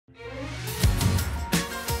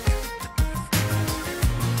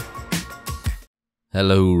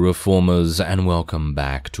Hello Reformers and welcome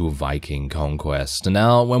back to Viking Conquest.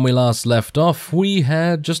 Now, when we last left off, we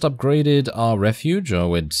had just upgraded our refuge, or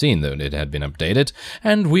we'd seen that it had been updated,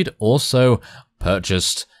 and we'd also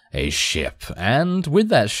purchased a ship. And with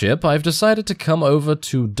that ship, I've decided to come over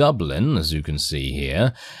to Dublin, as you can see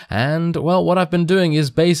here, and, well, what I've been doing is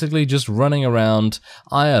basically just running around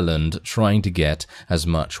Ireland trying to get as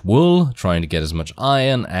much wool, trying to get as much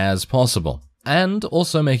iron as possible. And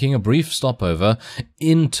also making a brief stopover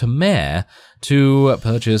into Mare to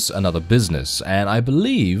purchase another business. And I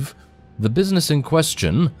believe the business in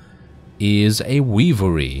question is a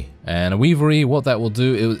weavery. And a weavery, what that will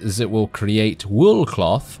do is it will create wool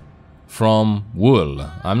cloth from wool.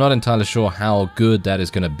 I'm not entirely sure how good that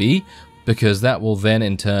is going to be, because that will then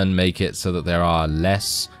in turn make it so that there are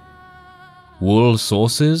less wool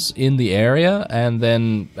sources in the area, and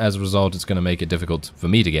then as a result it's going to make it difficult for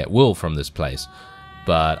me to get wool from this place.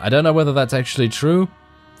 But I don't know whether that's actually true.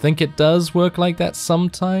 Think it does work like that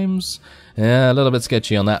sometimes. Yeah, a little bit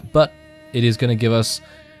sketchy on that, but it is going to give us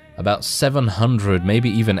about 700,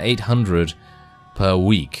 maybe even 800 per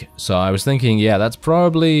week. So I was thinking, yeah, that's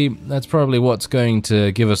probably what's going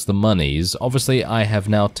to give us the monies. Obviously I have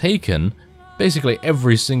now taken basically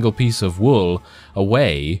every single piece of wool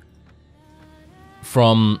away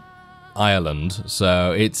from Ireland,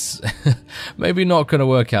 so it's maybe not going to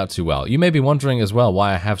work out too well. You may be wondering as well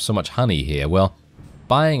why I have so much honey here. Well,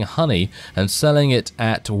 buying honey and selling it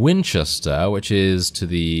at Winchester, which is to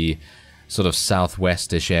the sort of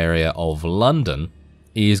southwestish area of London,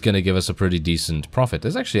 is going to give us a pretty decent profit.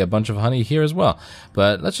 There's actually a bunch of honey here as well,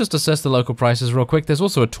 but let's just assess the local prices real quick. There's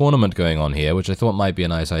also a tournament going on here, which I thought might be a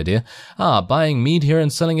nice idea. Buying mead here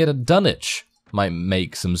and selling it at Dunwich might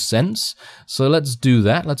make some sense. So let's do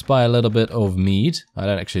that. Let's buy a little bit of mead. Oh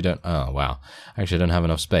wow. I actually don't have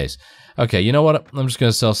enough space. Okay, you know what? I'm just going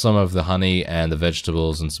to sell some of the honey and the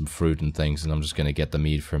vegetables and some fruit and things, and I'm just going to get the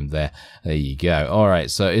mead from there. There you go. Alright,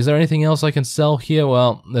 so is there anything else I can sell here?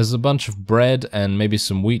 Well, there's a bunch of bread and maybe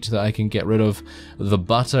some wheat that I can get rid of. The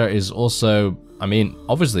butter is also, I mean,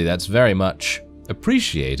 obviously that's very much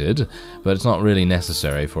appreciated, but it's not really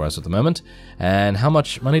necessary for us at the moment. And how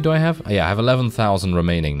much money do I have? Oh, yeah, I have 11,000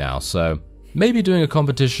 remaining now, so maybe doing a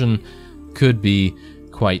competition could be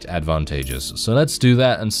quite advantageous. So let's do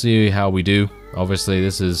that and see how we do. Obviously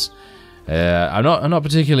this is I'm not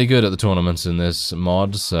particularly good at the tournaments in this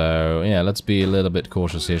mod, so yeah, let's be a little bit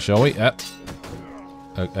cautious here, shall we?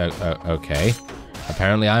 Okay,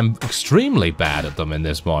 apparently I'm extremely bad at them in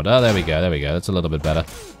this mod. Oh, there we go, that's a little bit better.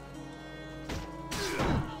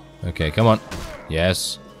 Okay, come on.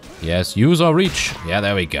 Yes. Yes, use our reach. Yeah,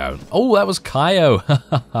 there we go. Oh, that was Kaio.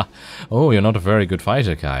 Oh, you're not a very good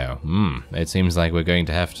fighter, Kaio. It seems like we're going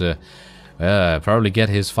to have to probably get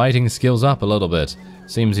his fighting skills up a little bit.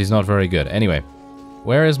 Seems he's not very good. Anyway,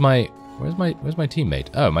 where's my teammate?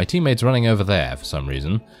 Oh, my teammate's running over there for some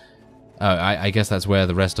reason. Oh, I guess that's where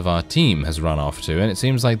the rest of our team has run off to, and it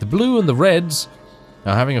seems like the blue and the reds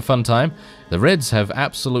are having a fun time. The Reds have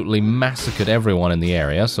absolutely massacred everyone in the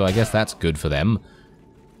area, so I guess that's good for them.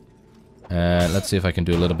 Let's see if I can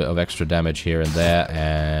do a little bit of extra damage here and there,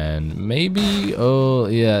 and maybe... Oh,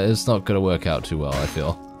 yeah, it's not going to work out too well, I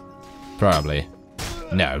feel. Probably.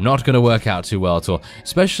 No, not going to work out too well at all.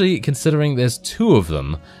 Especially considering there's two of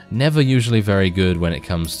them. Never usually very good when it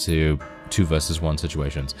comes to 2 versus 1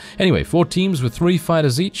 situations. Anyway, 4 teams with 3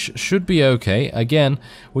 fighters each should be okay. Again,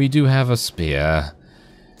 we do have a spear.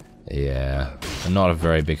 Yeah, I'm not a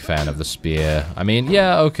very big fan of the spear. I mean,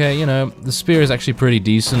 yeah, okay, you know, the spear is actually pretty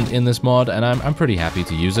decent in this mod, and I'm pretty happy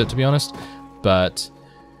to use it, to be honest. But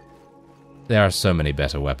there are so many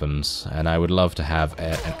better weapons, and I would love to have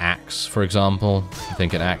an axe, for example. I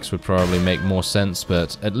think an axe would probably make more sense,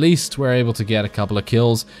 but at least we're able to get a couple of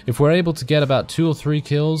kills. If we're able to get about 2 or 3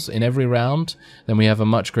 kills in every round, then we have a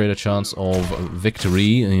much greater chance of victory,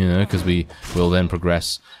 you know, because we will then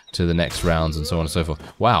progress to the next rounds and so on and so forth.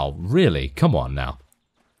 Wow, really? Come on now.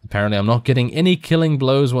 Apparently I'm not getting any killing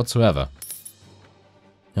blows whatsoever.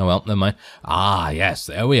 Oh well, never mind. Ah, yes,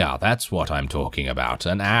 there we are. That's what I'm talking about.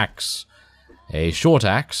 An axe. A short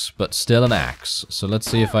axe, but still an axe. So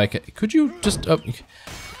let's see if I can... Could you just...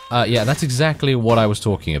 yeah, that's exactly what I was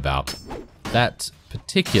talking about. That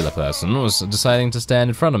particular person was deciding to stand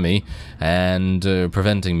in front of me and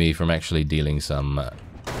preventing me from actually dealing some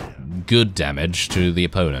good damage to the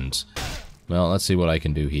opponent. Well, let's see what I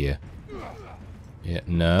can do here. Yeah,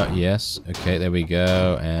 no, yes, okay, there we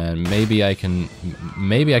go, and maybe I can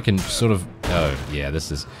sort of, oh, yeah,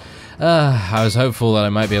 this is, I was hopeful that I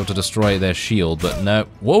might be able to destroy their shield, but no.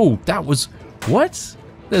 Whoa, that was, what?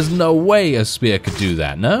 There's no way a spear could do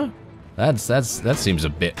that, no? That seems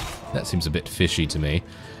a bit fishy to me.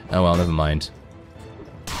 Oh well, never mind.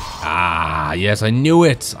 Ah, yes, I knew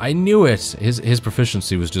it. I knew it. His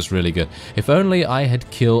proficiency was just really good. If only I had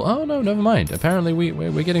killed. Oh no, never mind. Apparently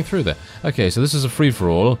we're getting through there. Okay, so this is a free for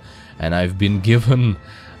all, and I've been given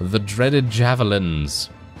the dreaded javelins.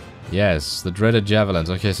 Yes, the dreaded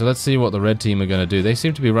javelins. Okay, so let's see what the red team are going to do. They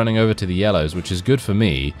seem to be running over to the yellows, which is good for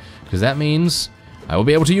me, because that means I will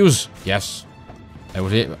be able to use... Yes. I will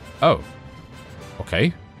be... Oh.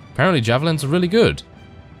 Okay. Apparently javelins are really good.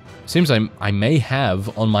 Seems I may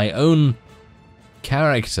have, on my own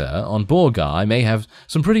character, on Borgar, I may have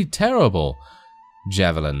some pretty terrible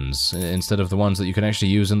javelins, instead of the ones that you can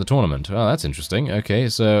actually use in the tournament. Oh, that's interesting. Okay,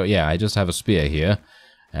 so yeah, I just have a spear here.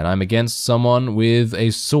 And I'm against someone with a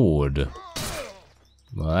sword.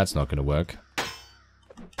 Well, that's not going to work.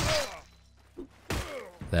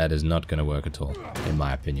 That is not going to work at all, in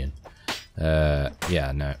my opinion.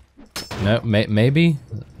 Yeah, no. No, maybe?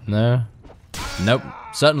 No. Nope,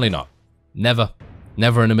 certainly not. Never.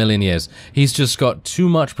 Never in a million years. He's just got too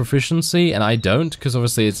much proficiency, and I don't, because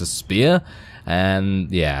obviously it's a spear.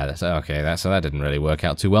 And yeah, that's okay. So that didn't really work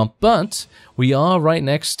out too well. But we are right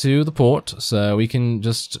next to the port, so we can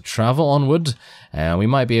just travel onward, and we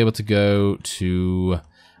might be able to go to...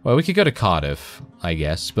 Well, we could go to Cardiff, I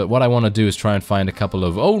guess. But what I want to do is try and find a couple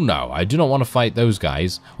of... Oh no, I do not want to fight those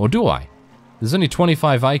guys. Or do I? There's only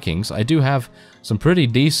 25 Vikings. I do have some pretty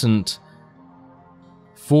decent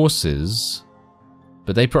forces,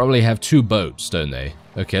 but they probably have 2 boats, don't they?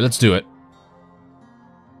 Okay, let's do it.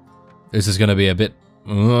 This is going to be a bit...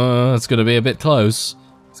 it's going to be a bit close.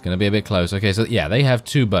 It's going to be a bit close. Okay, so yeah, they have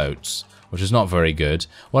 2 boats, which is not very good.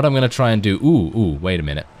 What I'm going to try and do... Ooh, wait a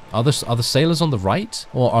minute. Are the sailors on the right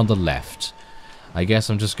or on the left? I guess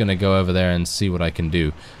I'm just going to go over there and see what I can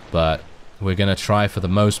do. But we're going to try, for the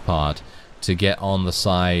most part, to get on the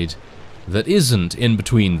side that isn't in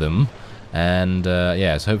between them. And,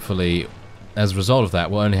 yes, hopefully, as a result of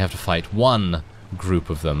that, we'll only have to fight one group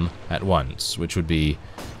of them at once, which would be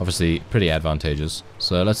obviously pretty advantageous.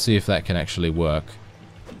 So let's see if that can actually work.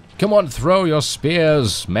 Come on, throw your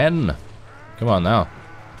spears, men. Come on now.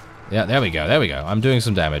 Yeah, there we go, there we go. I'm doing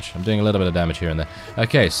some damage. I'm doing a little bit of damage here and there.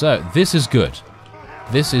 Okay, so this is good.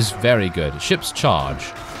 This is very good. Ships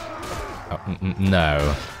charge. Oh,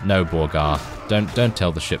 no, Borgar. Don't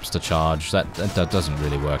tell the ships to charge. That doesn't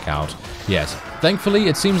really work out. Yes, thankfully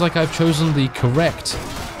it seems like I've chosen the correct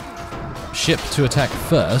ship to attack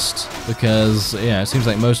first, because yeah, it seems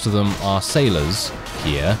like most of them are sailors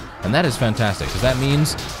here, and that is fantastic, because that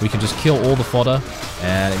means we can just kill all the fodder,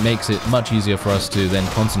 and it makes it much easier for us to then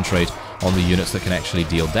concentrate on the units that can actually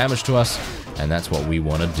deal damage to us, and that's what we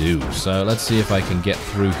want to do. So let's see if I can get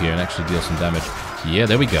through here and actually deal some damage. Yeah,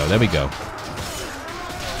 there we go, there we go.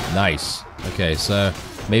 Nice. Okay, so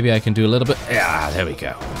maybe I can do a little bit... Yeah, there we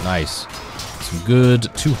go. Nice. Some good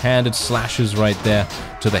two-handed slashes right there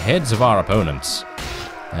to the heads of our opponents.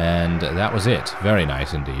 And that was it. Very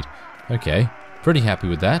nice indeed. Okay, pretty happy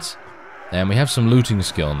with that. And we have some looting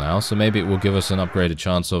skill now, so maybe it will give us an upgraded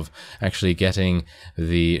chance of actually getting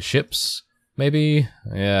the ships. Maybe,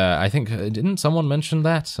 yeah, I think, didn't someone mention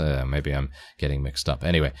that? Maybe I'm getting mixed up.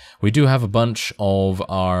 Anyway, we do have a bunch of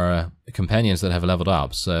our companions that have leveled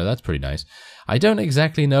up, so that's pretty nice. I don't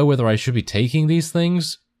exactly know whether I should be taking these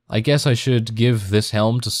things. I guess I should give this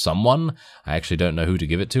helm to someone. I actually don't know who to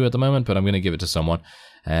give it to at the moment, but I'm going to give it to someone.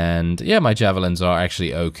 And yeah, my javelins are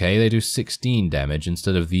actually okay. They do 16 damage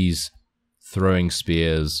instead of these throwing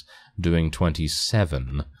spears doing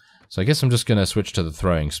 27. So I guess I'm just going to switch to the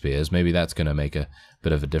throwing spears. Maybe that's going to make a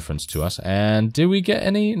bit of a difference to us. And do we get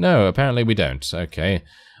any? No, apparently we don't. Okay.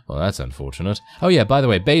 Well, that's unfortunate. Oh yeah, by the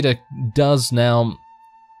way, Beta is now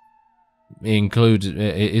included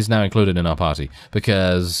in our party,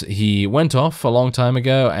 because he went off a long time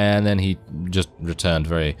ago and then he just returned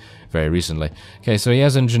very, very recently. Okay, so he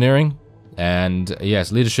has engineering, and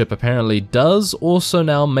yes, leadership apparently does also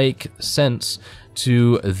now make sense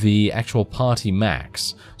to the actual party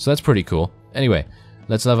max. So that's pretty cool. Anyway,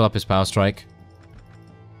 let's level up his power strike.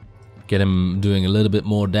 Get him doing a little bit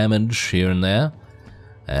more damage here and there.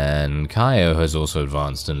 And Kaio has also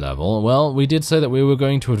advanced in level. Well, we did say that we were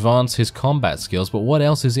going to advance his combat skills, but what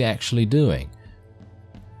else is he actually doing?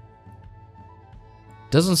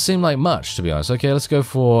 Doesn't seem like much, to be honest. Okay, let's go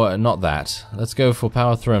for not that. Let's go for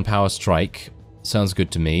power throw and power strike. Sounds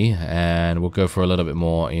good to me, and we'll go for a little bit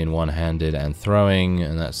more in one-handed and throwing,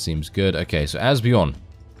 and that seems good. Okay, so Asbjorn.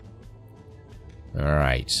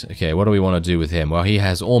 Alright, okay, what do we want to do with him? Well, he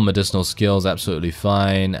has all medicinal skills, absolutely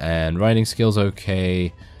fine, and riding skills,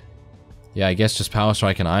 okay. Yeah, I guess just power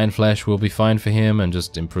strike and iron flesh will be fine for him, and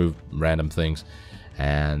just improve random things.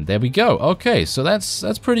 And there we go. Okay, so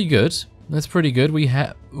that's pretty good. That's pretty good. We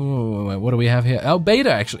have... what do we have here? Oh,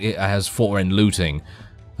 Beta actually has 4 in looting.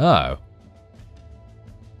 Oh.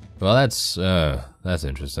 Well, that's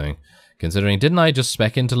interesting. Considering, didn't I just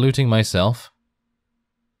spec into looting myself?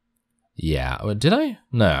 Yeah, did I?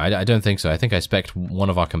 No, I don't think so. I think I spec'd one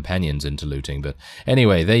of our companions into looting, but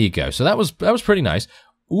anyway, there you go. So that was pretty nice.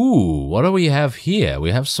 Ooh, what do we have here?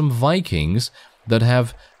 We have some Vikings that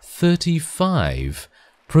have 35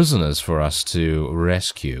 prisoners for us to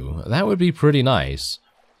rescue. That would be pretty nice.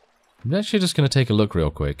 I'm actually just going to take a look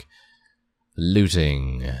real quick.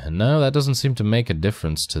 Looting. No, that doesn't seem to make a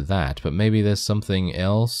difference to that, but maybe there's something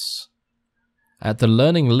else. At the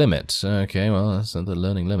learning limit. Okay, well, that's at the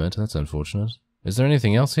learning limit. That's unfortunate. Is there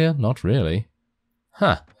anything else here? Not really.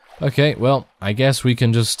 Huh. Okay, well, I guess we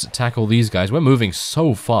can just tackle these guys. We're moving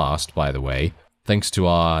so fast, by the way, thanks to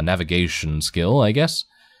our navigation skill, I guess.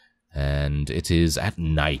 And it is at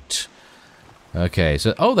night. Okay,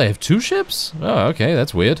 so... Oh, they have 2 ships? Oh, okay,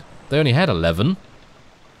 that's weird. They only had 11.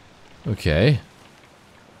 Okay.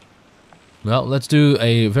 Well, let's do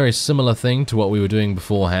a very similar thing to what we were doing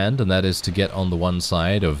beforehand, and that is to get on the one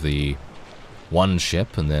side of the one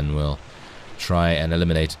ship, and then we'll try and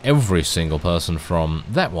eliminate every single person from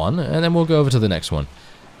that one, and then we'll go over to the next one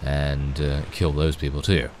and kill those people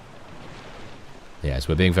too. Yes,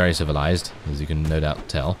 we're being very civilized, as you can no doubt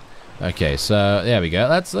tell. Okay, so there we go.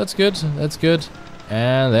 That's good. That's good.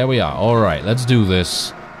 And there we are. All right, let's do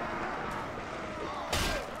this.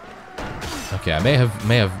 Okay, I may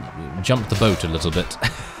have jumped the boat a little bit.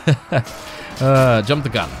 Jumped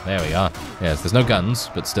the gun. There we are. Yes, there's no guns,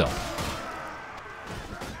 but still.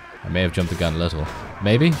 I may have jumped the gun a little.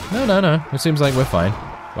 Maybe? No. It seems like we're fine.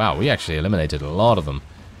 Wow, we actually eliminated a lot of them.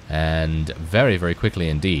 And very, very quickly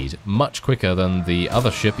indeed. Much quicker than the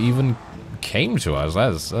other ship even came to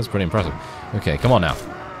us. That's pretty impressive. Okay, come on now.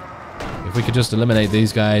 If we could just eliminate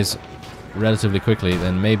these guys relatively quickly,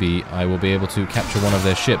 then maybe I will be able to capture one of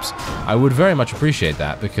their ships. I would very much appreciate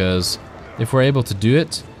that, because if we're able to do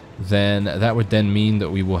it, then that would then mean that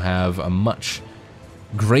we will have a much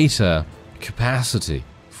greater capacity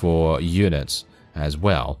for units as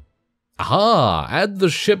well. Aha! Add the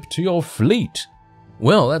ship to your fleet!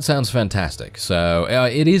 Well, that sounds fantastic. So,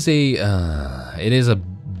 it is a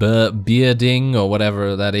bearding, or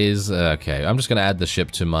whatever that is. Okay, I'm just going to add the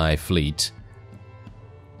ship to my fleet.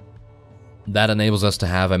 That enables us to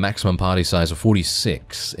have a maximum party size of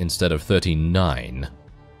 46 instead of 39.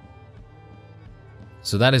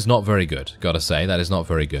 So that is not very good, gotta say. That is not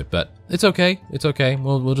very good, but it's okay. It's okay.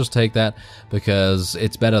 We'll just take that, because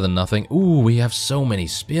it's better than nothing. Ooh, we have so many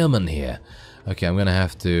spearmen here. Okay, I'm gonna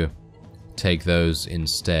have to take those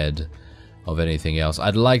instead of anything else.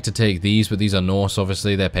 I'd like to take these, but these are Norse,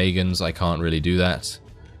 obviously. They're pagans. I can't really do that.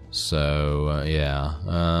 So,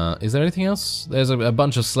 yeah. Is there anything else? There's a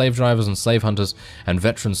bunch of slave drivers and slave hunters and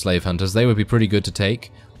veteran slave hunters. They would be pretty good to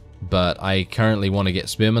take, but I currently want to get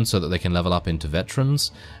spearmen so that they can level up into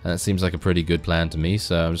veterans, and that seems like a pretty good plan to me,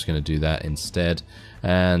 so I'm just going to do that instead.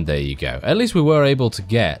 And there you go. At least we were able to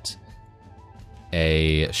get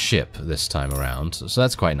a ship this time around, so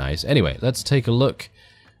that's quite nice. Anyway, let's take a look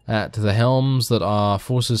at the helms that our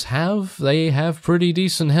forces have. They have pretty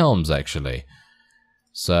decent helms, actually.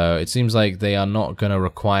 So it seems like they are not going to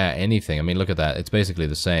require anything. I mean, look at that. It's basically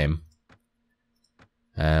the same.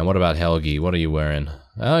 And what about Helgi? What are you wearing?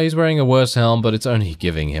 Oh, he's wearing a worse helm, but it's only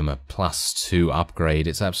giving him a +2 upgrade.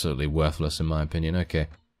 It's absolutely worthless, in my opinion. Okay.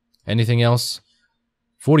 Anything else?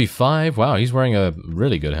 45? Wow, he's wearing a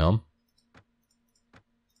really good helm.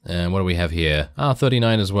 And what do we have here? Ah,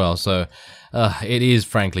 39 as well. So, it is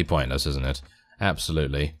frankly pointless, isn't it?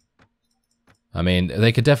 Absolutely. I mean,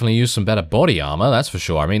 they could definitely use some better body armor, that's for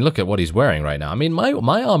sure. I mean, look at what he's wearing right now. I mean,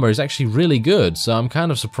 my armor is actually really good, so I'm kind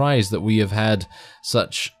of surprised that we have had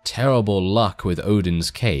such terrible luck with Odin's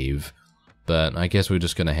Cave. But I guess we're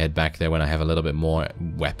just going to head back there when I have a little bit more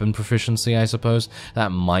weapon proficiency, I suppose.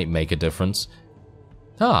 That might make a difference.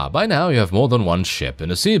 Ah, by now you have more than one ship.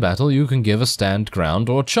 In a sea battle, you can give a stand ground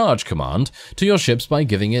or charge command to your ships by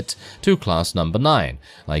giving it to class number 9,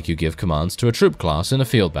 like you give commands to a troop class in a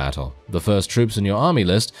field battle. The first troops in your army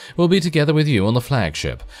list will be together with you on the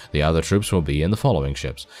flagship. The other troops will be in the following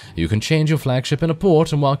ships. You can change your flagship in a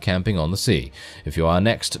port and while camping on the sea. If you are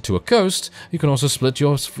next to a coast, you can also split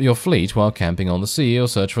your fleet while camping on the sea or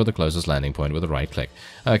search for the closest landing point with a right click.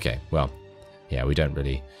 Okay, well, yeah, we don't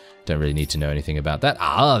really need to know anything about that.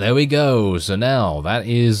 Ah, there we go. So now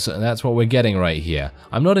that's what we're getting right here.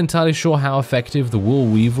 I'm not entirely sure how effective the wool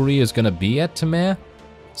weavery is going to be at Tamir.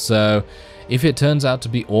 So If it turns out to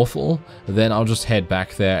be awful, then I'll just head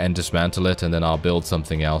back there and dismantle it, and then I'll build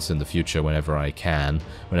something else in the future whenever I can,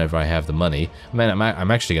 whenever I have the money. I mean,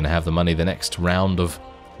 I'm actually going to have the money the next round of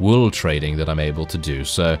wool trading that I'm able to do,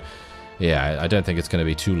 so yeah, I don't think it's going to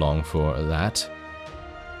be too long for that.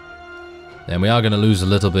 And we are going to lose a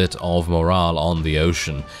little bit of morale on the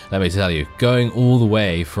ocean. Let me tell you, going all the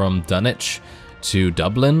way from Dunwich to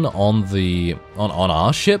Dublin on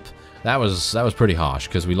our ship, that was pretty harsh,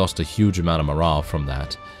 because we lost a huge amount of morale from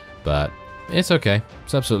that. But it's okay.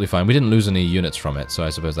 It's absolutely fine. We didn't lose any units from it, so I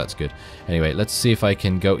suppose that's good. Anyway, let's see if I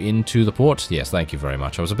can go into the port. Yes, thank you very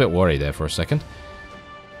much. I was a bit worried there for a second.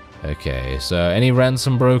 Okay, so any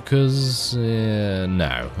ransom brokers?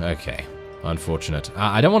 No. Okay. Unfortunate.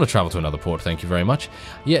 I don't want to travel to another port, thank you very much.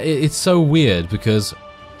 Yeah, it's so weird, because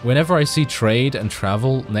whenever I see trade and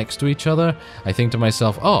travel next to each other, I think to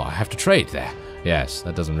myself, oh, I have to trade there. Yes,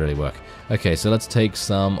 that doesn't really work. Okay, so let's take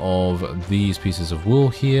some of these pieces of wool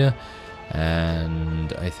here,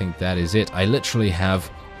 and I think that is it. I literally have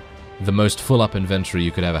the most full-up inventory you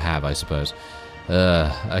could ever have, I suppose.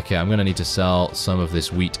 Okay, I'm going to need to sell some of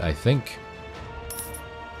this wheat, I think.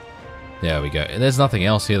 There we go. There's nothing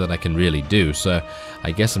else here that I can really do, so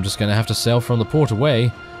I guess I'm just going to have to sail from the port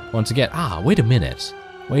away once again. Ah, wait a minute.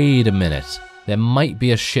 Wait a minute. There might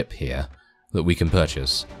be a ship here that we can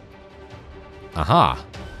purchase. Aha!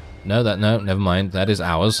 No, never mind. That is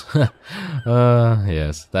ours.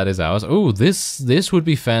 Yes, that is ours. Ooh, this would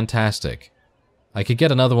be fantastic. I could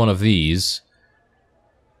get another one of these.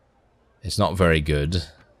 It's not very good.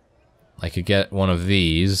 I could get one of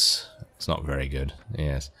these. It's not very good.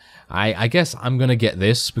 Yes. I guess I'm gonna get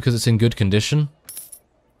this because it's in good condition.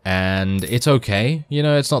 And it's okay. You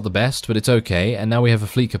know, it's not the best, but it's okay. And now we have a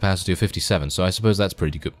fleet capacity of 57, so I suppose that's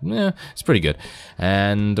pretty good. Yeah, it's pretty good.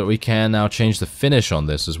 And we can now change the finish on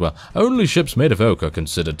this as well. Only ships made of oak are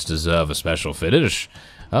considered to deserve a special finish.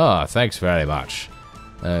 Ah, thanks very much.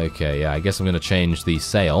 Okay, yeah, I guess I'm going to change the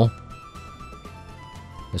sail.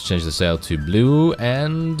 Let's change the sail to blue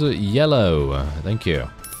and yellow. Thank you.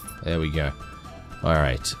 There we go.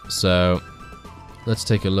 Alright, so let's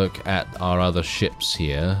take a look at our other ships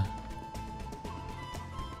here.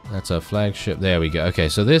 That's our flagship. There we go. Okay,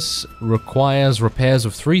 so this requires repairs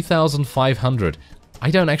of 3,500.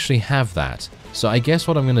 I don't actually have that. So I guess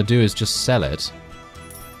what I'm going to do is just sell it.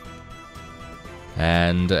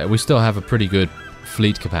 And we still have a pretty good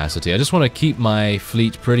fleet capacity. I just want to keep my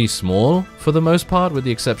fleet pretty small for the most part, with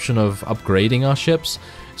the exception of upgrading our ships.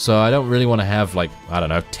 So I don't really want to have, like, I don't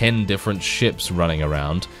know, 10 different ships running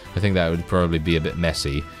around. I think that would probably be a bit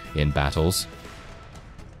messy in battles.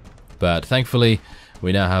 But thankfully,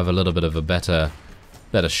 we now have a little bit of a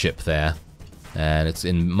better ship there. And it's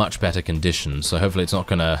in much better condition, so hopefully it's not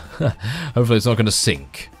gonna hopefully it's not gonna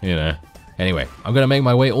sink, you know. Anyway, I'm gonna make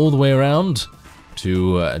my way all the way around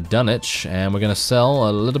to Dunwich, and we're gonna sell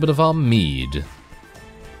a little bit of our mead.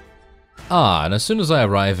 Ah, and as soon as I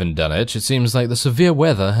arrive in Dunwich, it seems like the severe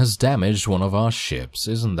weather has damaged one of our ships.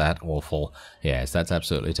 Isn't that awful? Yes, that's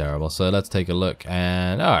absolutely terrible. So let's take a look,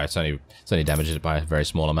 and it's only damaged it by a very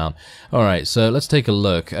small amount. All right, so let's take a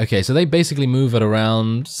look. Okay, so they basically move at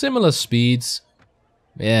around similar speeds.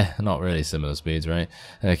 Yeah, not really similar speeds, right?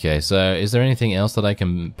 Okay, so is there anything else that I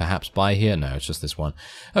can perhaps buy here? No, it's just this one.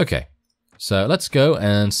 Okay, so let's go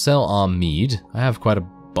and sell our mead. I have quite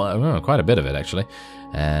a bit of it, actually.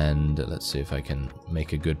 And let's see if I can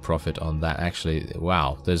make a good profit on that. Actually,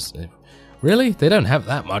 wow, really? They don't have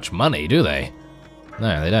that much money, do they?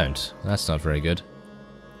 No, they don't. That's not very good.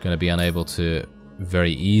 Gonna be unable to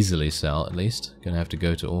very easily sell, at least. Gonna have to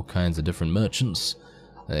go to all kinds of different merchants.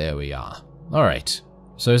 There we are. Alright.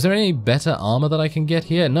 So is there any better armor that I can get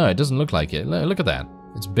here? No, it doesn't look like it. Look at that.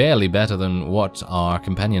 It's barely better than what our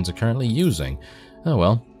companions are currently using. Oh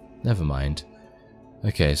well, never mind.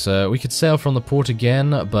 Okay, so we could sail from the port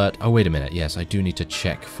again, but... Oh, wait a minute. Yes, I do need to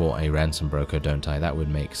check for a ransom broker, don't I? That would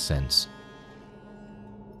make sense.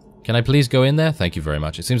 Can I please go in there? Thank you very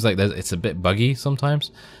much. It seems like it's a bit buggy sometimes.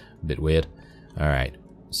 A bit weird. Alright.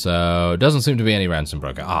 So, doesn't seem to be any ransom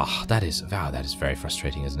broker. Ah, that is very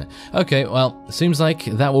frustrating, isn't it? Okay, well, it seems like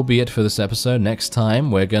that will be it for this episode. Next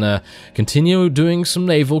time, we're gonna continue doing some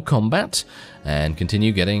naval combat and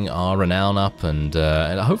continue getting our renown up and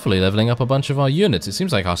hopefully leveling up a bunch of our units. It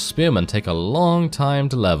seems like our spearmen take a long time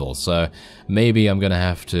to level, so maybe I'm gonna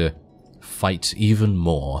have to fight even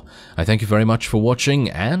more. I thank you very much for watching,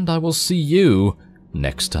 and I will see you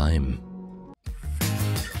next time.